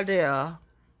no idea.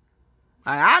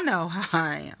 Like, I know how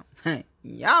I am.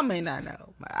 Y'all may not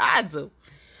know, but I do.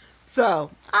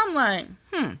 So, I'm like,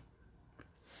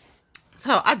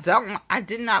 So, I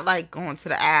did not like going to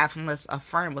the AF unless a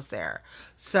friend was there.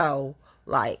 So,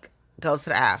 like, go to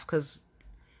the AF, because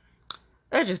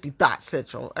it'd just be thought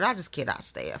central, and I just cannot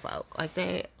stay at folk like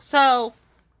that. So,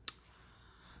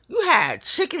 You had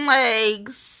chicken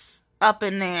legs up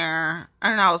in there.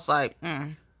 And I was like,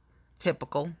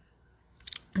 typical.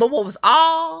 But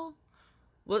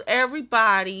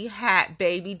everybody had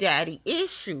baby daddy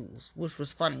issues, which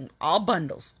was funny. All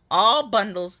bundles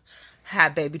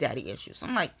had baby daddy issues.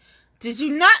 I'm like, did you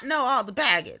not know all the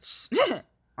baggage?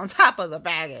 On top of the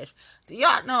baggage. Do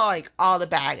y'all know, like, all the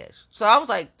baggage? So I was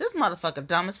like, this motherfucker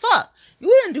dumb as fuck. You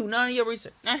didn't do none of your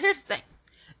research. Now, here's the thing.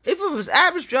 If it was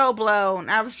average Joe Blow,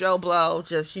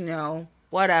 just,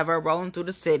 whatever, rolling through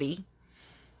the city,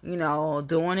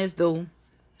 doing his do,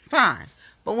 fine.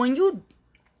 But when you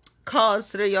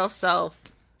consider yourself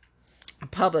a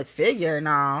public figure and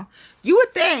all, you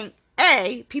would think,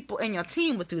 A, people in your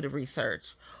team would do the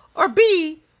research, or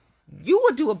B, you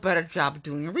would do a better job of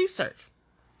doing your research.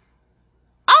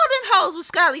 All them hoes with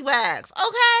scallywags,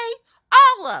 okay?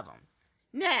 All of them.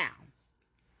 Now,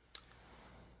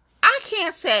 I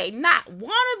can't say not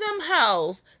one of them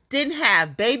hoes didn't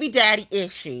have baby daddy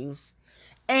issues,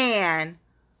 and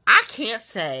I can't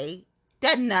say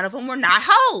that none of them were not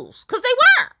hoes, because they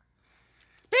were.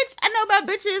 Bitch, I know about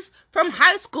bitches from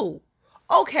high school.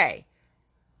 Okay.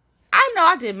 I know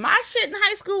I did my shit in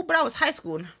high school, but I was high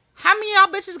school. How many of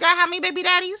y'all bitches got how many baby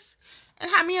daddies? And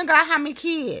how many of y'all got how many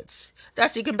kids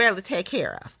that you can barely take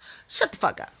care of? Shut the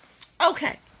fuck up.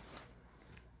 Okay.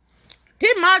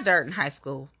 Did my dirt in high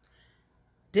school.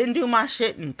 Didn't do my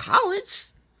shit in college.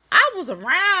 I was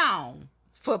around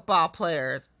football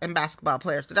players and basketball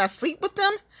players. Did I sleep with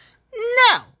them?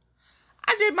 No.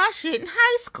 I did my shit in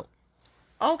high school.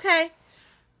 Okay.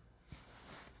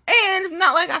 And it's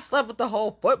not like I slept with the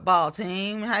whole football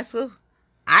team in high school.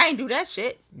 I ain't do that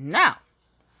shit. No.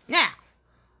 Now,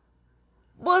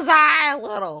 was I a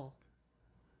little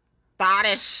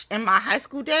thottish in my high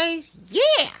school days?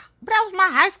 Yeah. But that was my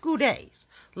high school days.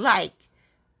 Like,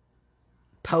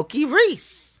 Pokey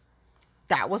Reese.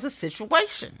 That was a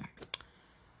situation.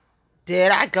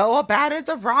 Did I go about it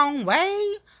the wrong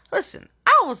way? Listen,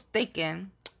 I was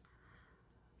thinking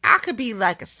I could be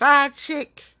like a side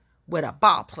chick with a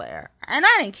ball player. And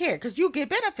I didn't care because you get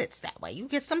benefits that way. You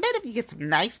get some benefits. You get some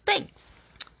nice things.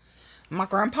 My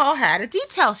grandpa had a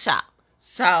detail shop.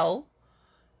 So,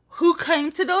 who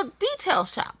came to the detail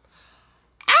shop?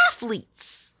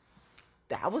 Athletes.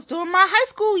 That was during my high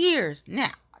school years.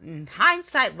 Now, in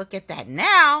hindsight, look at that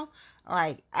now.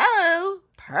 Like, oh,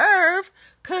 perv.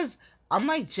 Because I'm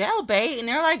like jailbait and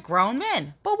they're like grown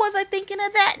men. But was I thinking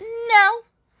of that? No.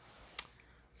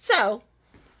 So,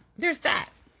 there's that.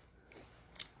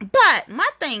 But my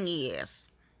thing is,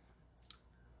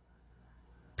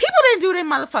 people didn't do their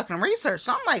motherfucking research.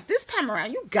 So I'm like, this time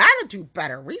around, you gotta do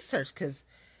better research because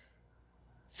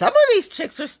some of these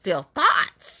chicks are still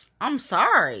thoughts. I'm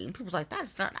sorry. And people's like,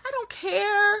 that's not, I don't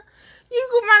care. You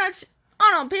can run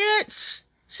on a bitch.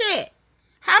 Shit.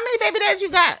 How many baby dads you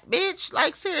got, bitch?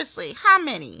 Like, seriously, how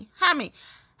many? How many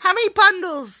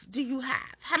bundles do you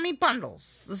have? How many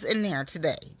bundles is in there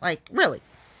today? Like, really?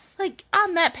 Like,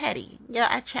 I'm that petty. Yeah,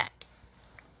 I check.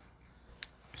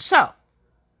 So,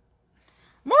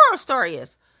 moral story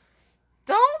is,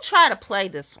 don't try to play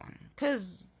this one.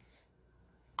 Because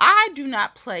I do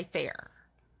not play fair.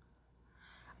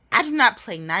 I do not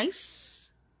play nice.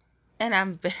 And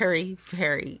I'm very,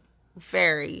 very,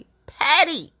 very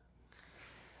petty.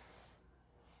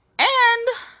 And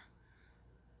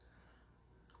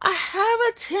I have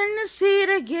a tendency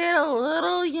to get a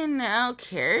little,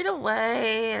 carried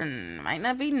away, and it might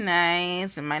not be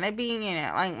nice. It might not be,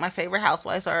 like my favorite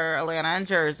housewives are Atlanta and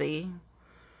Jersey,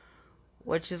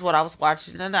 which is what I was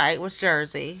watching tonight, was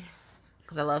Jersey,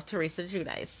 because I love Teresa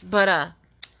Giudice. But, I'm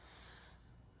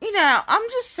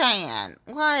just saying,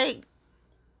 like,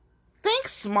 think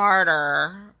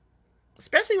smarter.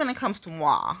 Especially when it comes to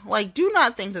moi. Like, do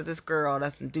not think that this girl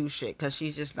doesn't do shit because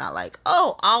she's just not like,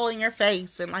 oh, all in your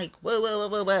face and like, whoa, whoa, whoa,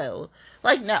 whoa, whoa.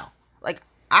 Like, no. Like,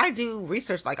 I do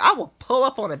research. Like, I will pull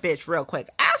up on a bitch real quick.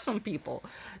 Ask some people.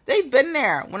 They've been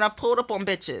there when I pulled up on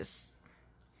bitches.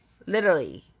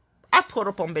 Literally. I pulled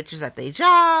up on bitches at their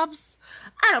jobs.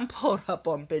 I done pulled up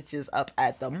on bitches up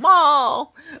at the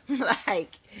mall.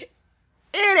 Like,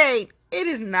 it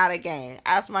is not a game.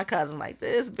 Ask my cousin, like,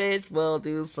 this bitch will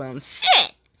do some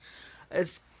shit.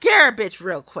 Scare a bitch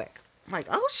real quick. I'm like,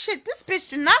 oh shit, this bitch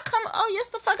did not come. Oh, yes,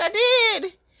 the fuck I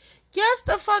did. Yes,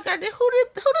 the fuck I did. Who did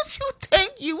you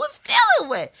think you was dealing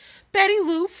with? Betty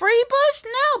Lou Freebush?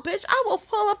 No, bitch, I will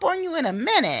pull up on you in a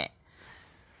minute.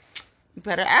 You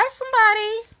better ask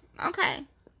somebody. Okay.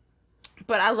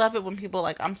 But I love it when people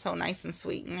like, I'm so nice and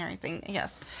sweet and everything.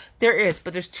 Yes, there is,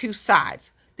 but there's two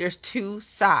sides. There's two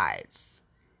sides.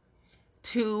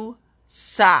 Two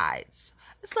sides.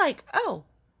 It's like, oh,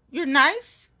 you're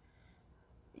nice?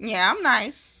 yeah, I'm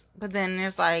nice. But then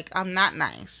there's like, I'm not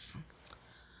nice.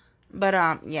 But,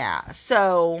 yeah.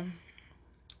 So,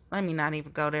 let me not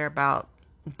even go there about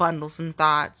bundles and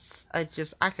thoughts. I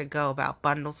could go about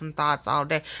bundles and thoughts all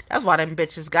day. That's why them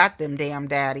bitches got them damn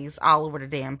daddies all over the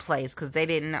damn place. Because they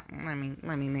didn't know.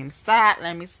 Let me stop.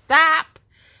 Let me stop.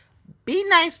 Be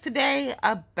nice today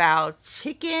about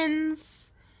chickens,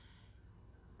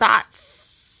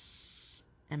 thoughts,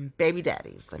 and baby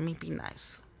daddies. Let me be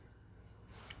nice.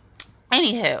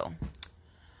 Anywho,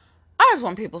 I just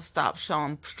want people to stop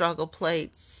showing struggle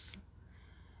plates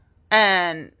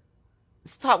and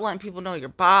stop letting people know you're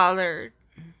bothered.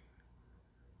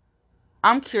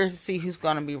 I'm curious to see who's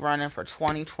going to be running for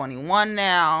 2021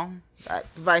 now. The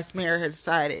vice mayor has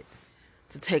decided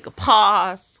to take a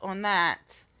pause on that.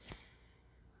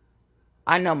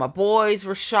 I know my boys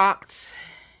were shocked.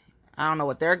 I don't know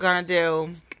what they're going to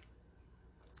do.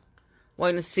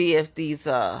 Waiting to see if these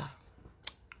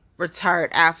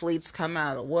retired athletes come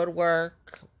out of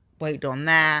woodwork. Wait on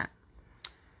that.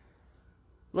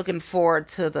 Looking forward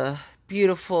to the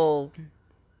beautiful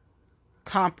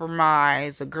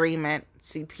compromise agreement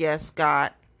CPS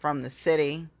got from the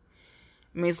city.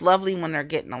 I mean, it's lovely when they're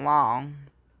getting along.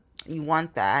 You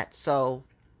want that, so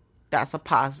that's a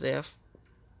positive.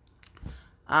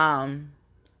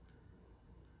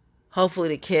 Hopefully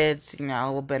the kids,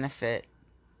 will benefit.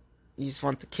 You just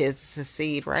want the kids to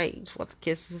succeed, right? You just want the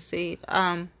kids to succeed.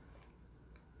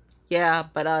 Yeah,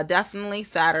 but definitely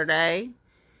Saturday,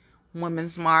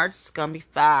 Women's March, it's gonna be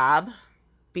fab.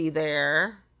 Be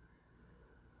there.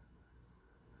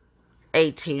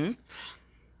 18th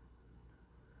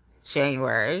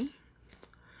January.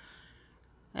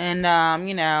 And,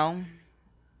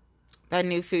 that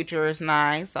new feature is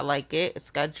nice. I like it. It's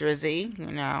got Drizzy,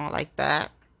 I like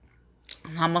that.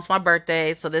 Almost my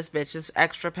birthday, so this bitch is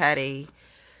extra petty.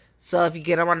 So if you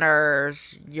get on my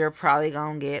nerves, you're probably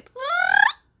gonna get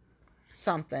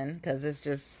something,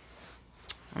 because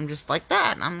I'm just like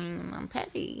that. I mean, I'm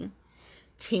petty.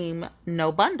 Team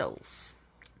no bundles.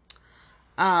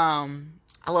 I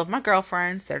love my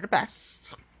girlfriends. They're the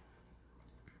best.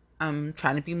 I'm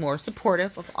trying to be more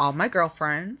supportive of all my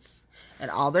girlfriends and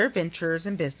all their ventures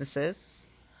and businesses.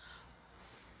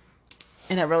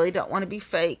 And I really don't want to be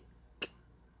fake.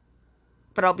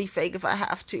 But I'll be fake if I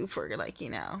have to for,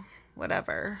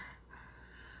 whatever.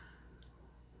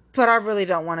 But I really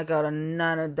don't want to go to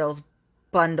none of those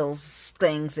bundles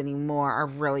things anymore. I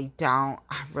really don't.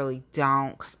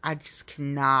 Because I just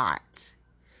cannot.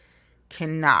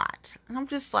 And I'm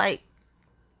just like,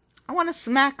 I want to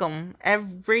smack them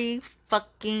every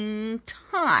fucking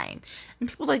time. And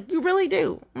people are like, you really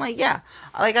do? I'm like, yeah.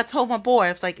 Like I told my boy,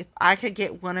 it's like, if I could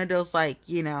get one of those, like,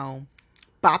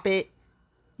 bop it,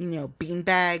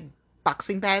 beanbag,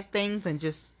 boxing bag things and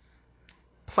just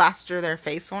plaster their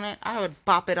face on it, I would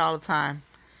bop it all the time.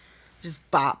 Just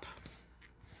bop.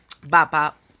 Bop,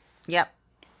 bop. Yep.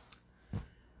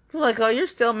 People are like, oh, you're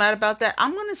still mad about that?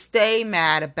 I'm going to stay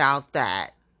mad about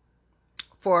that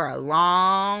for a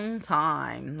long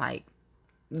time. Like,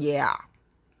 yeah.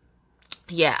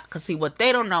 Yeah, because see, what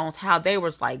they don't know is how they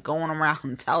was, like, going around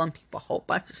and telling people a whole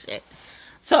bunch of shit.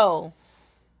 So,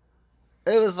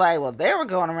 it was like, well, they were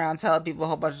going around telling people a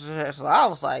whole bunch of shit. So, I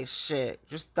was like, shit,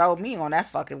 just throw me on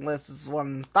that fucking list is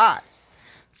one of the thoughts.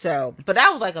 So, but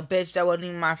that was like a bitch that wasn't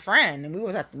even my friend. And we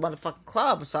was at the motherfucking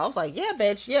club. So, I was like, yeah,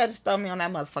 bitch, yeah, just throw me on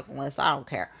that motherfucking list. I don't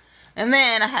care. And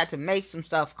then I had to make some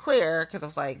stuff clear because I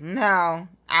was like, no,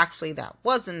 actually, that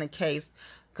wasn't the case.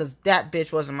 Because that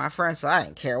bitch wasn't my friend, so I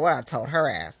didn't care what I told her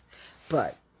ass.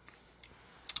 But,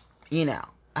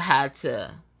 I had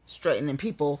to straighten, and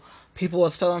people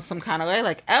was feeling some kind of way,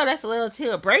 like, oh, that's a little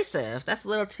too abrasive. That's a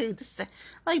little too,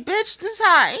 like, bitch, this is how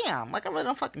I am. Like, I really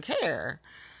don't fucking care.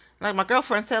 Like, my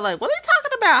girlfriend said, like, what are you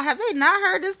talking about? Have they not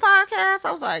heard this podcast?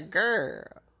 I was like, girl,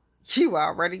 you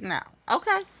already know.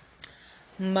 Okay.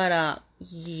 But,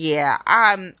 yeah,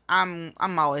 I'm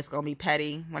always gonna be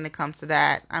petty when it comes to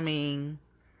that. I mean,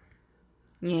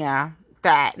 yeah,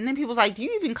 that. And then people's like, do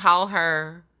you even call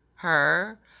her?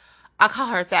 I call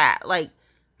her that. Like,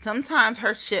 sometimes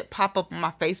her shit pop up on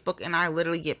my Facebook and I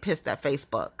literally get pissed at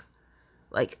Facebook.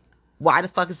 Like, why the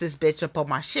fuck is this bitch up on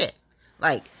my shit?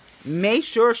 Like, make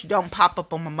sure she don't pop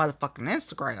up on my motherfucking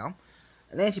Instagram.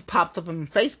 And then she pops up in my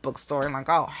Facebook story and like,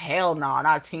 oh, hell no,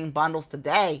 not team bundles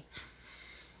today.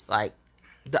 Like,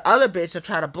 the other bitch, I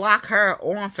try to block her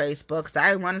on Facebook because I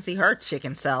didn't want to see her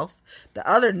chicken self.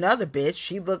 Another bitch,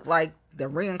 she looked like the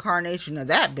reincarnation of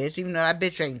that bitch, even though that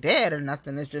bitch ain't dead or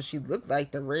nothing. It's just she looks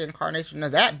like the reincarnation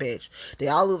of that bitch. They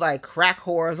all look like crack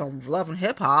whores on Love and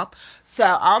Hip Hop.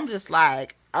 So I'm just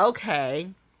like, okay,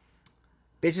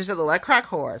 bitches that look like crack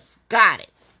whores. Got it.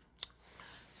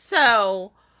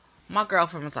 So my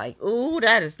girlfriend was like, ooh,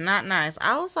 that is not nice.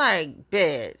 I was like,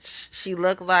 bitch, she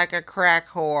looked like a crack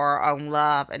whore on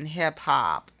Love and Hip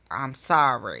Hop. I'm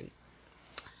sorry.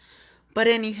 But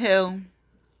anywho,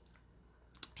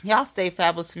 y'all stay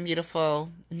fabulous and beautiful.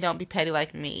 And don't be petty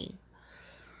like me.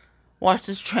 Watch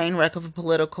this train wreck of a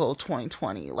political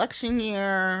 2020 election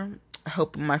year. I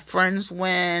hope my friends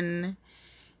win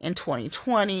in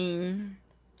 2020.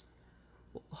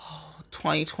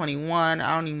 2021,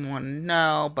 I don't even want to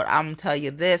know, but I'm going to tell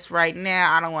you this right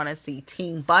now. I don't want to see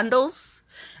teen bundles.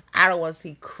 I don't want to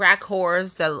see crack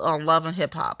whores that on Love and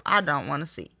Hip Hop. I don't want to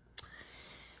see.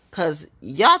 Because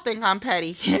y'all think I'm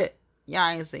petty. Y'all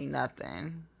ain't seen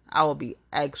nothing. I will be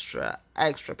extra,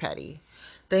 extra petty.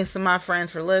 Thanks to my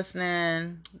friends for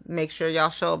listening. Make sure y'all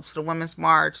show up to the Women's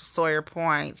March, Sawyer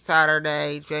Point,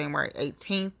 Saturday, January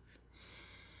 18th.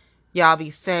 Y'all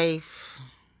be safe.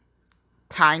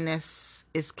 Kindness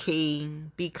is key.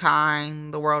 Be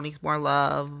kind. The world needs more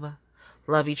love.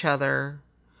 Love each other.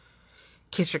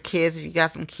 Kiss your kids if you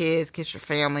got some kids. Kiss your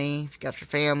family if you got your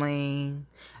family.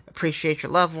 Appreciate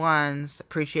your loved ones.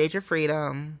 Appreciate your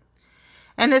freedom.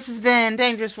 And this has been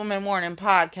Dangerous Women Morning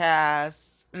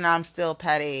Podcast. And I'm still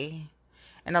petty.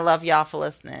 And I love y'all for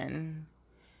listening.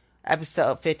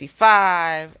 Episode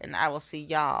 55. And I will see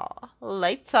y'all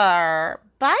later.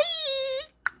 Bye.